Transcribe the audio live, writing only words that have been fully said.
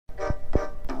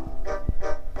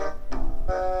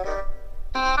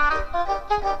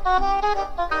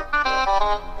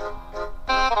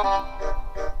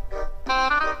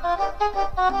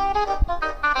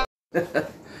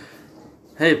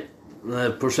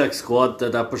prosjektsquad,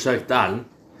 dette er prosjekt Erlend.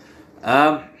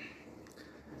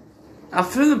 Jeg har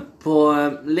funnet på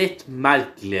litt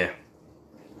merkelig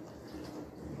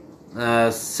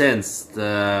senest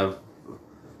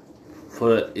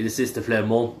i de siste flere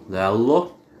måneder.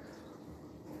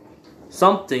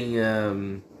 Something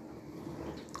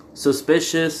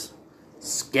suspicious,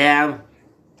 scam.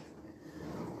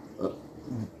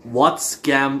 What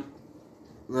scam?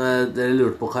 Dere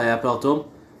lurte på hva jeg prater om.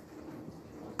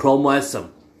 Promoism.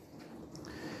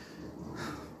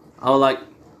 I was like,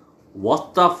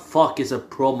 what the fuck is a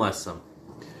promoism?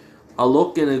 I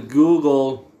look in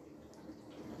Google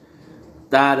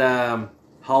that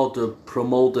how to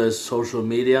promote the social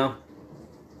media.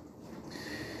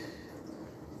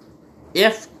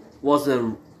 If it was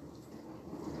a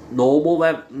normal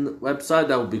website,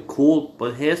 that would be cool,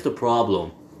 but here's the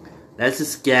problem. That's a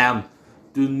scam.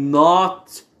 Do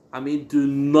not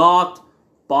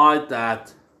buy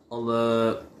that on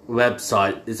the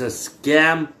website. It's a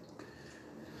scam.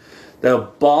 They're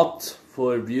bought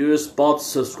for viewers, bought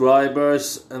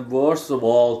subscribers, and worst of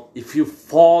all, if you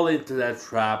fall into that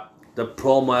trap, the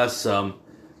promoism,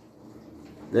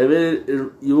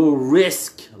 you will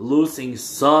risk losing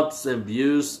subs and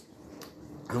views,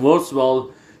 and worst of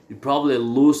all, you probably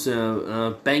lose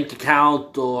a bank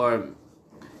account or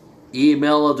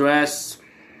email address.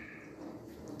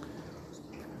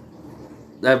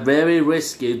 They're very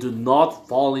risky. Do not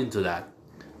fall into that.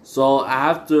 So I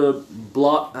have to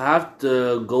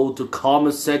go to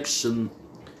comment section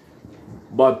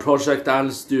by Project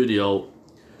Erlend Studio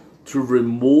to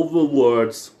remove the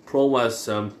words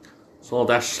promoism, så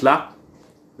that slap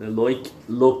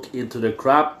look into the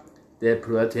crap. They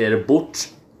prioriterer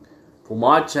bort. For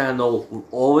my channel will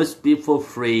always be for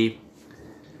free,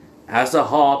 as a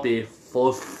hobby,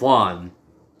 for fun,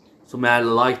 som jeg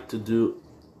like to do,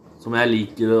 som jeg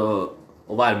liker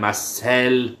å være meg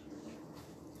selv.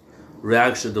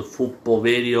 Reaction til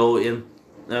fotballvideo,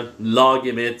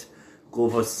 laget mitt, gå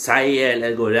for seier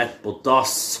eller gå rett på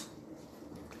dass.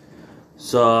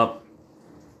 Så,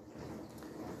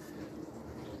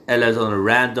 eller sånn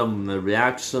random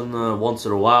reaction once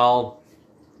in a while.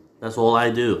 That's all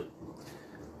I do.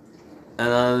 And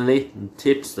a liten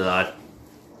tips til that.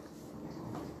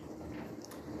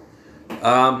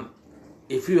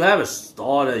 If you have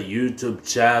started a YouTube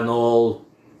channel,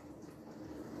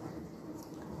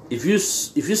 if you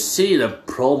see the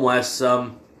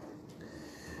promoism,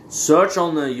 search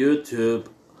on the YouTube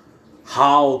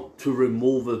how to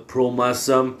remove the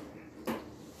promoism,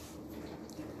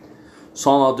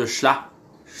 sånn at du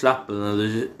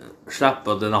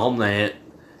slipper den havner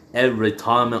every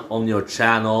time on your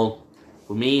channel.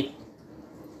 For me,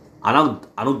 I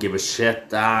don't give a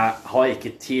shit. I har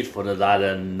ikke tid for det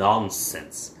der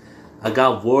nonsense. I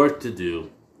got work to do.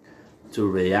 To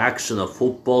reaction of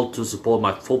football, to support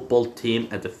my football team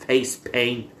at the face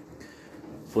paint,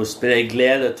 for spille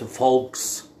glede to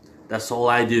folks. That's all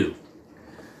I do.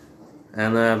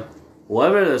 And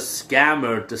whoever the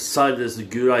scammer decided it's a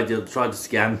good idea to try to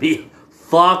scam me,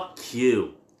 fuck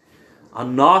you.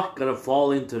 I'm not gonna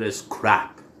fall into this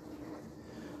crap.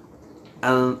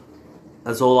 And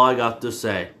that's all I got to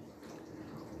say.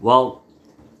 Well,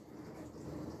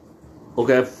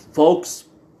 okay, folks,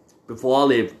 before I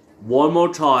leave, one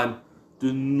more time,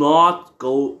 do not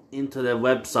go into the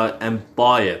website and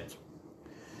buy it.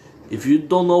 If you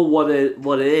don't know what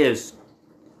it is,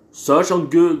 search on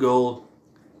Google,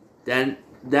 then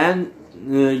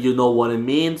you know what it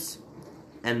means,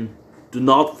 and do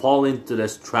not fall into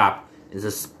this trap. It's a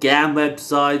scam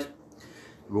website.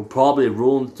 It will probably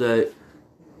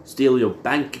steal your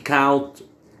bank account,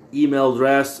 email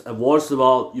address, and worst of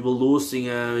all, you will losing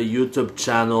a YouTube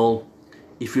channel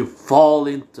if you fall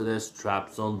into this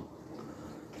trap. So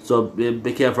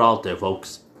be careful out there,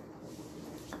 folks.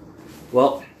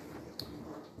 Well,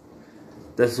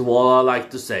 that's what I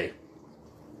like to say.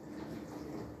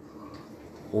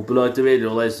 Hope you liked the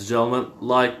video, ladies and gentlemen.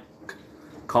 Like,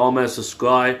 comment,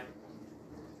 subscribe.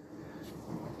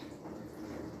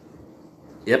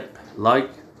 Yep, like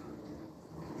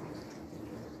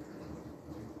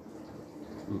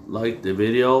the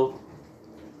video,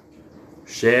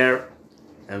 share,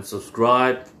 and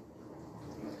subscribe.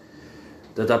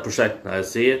 Dette er prosjekt når jeg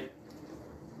sier.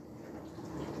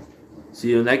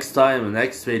 See you next time in the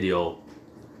next video.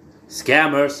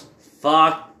 Scammers,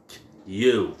 fuck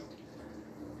you.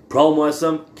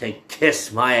 Promoism can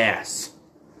kiss my ass.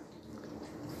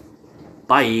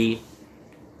 Bye.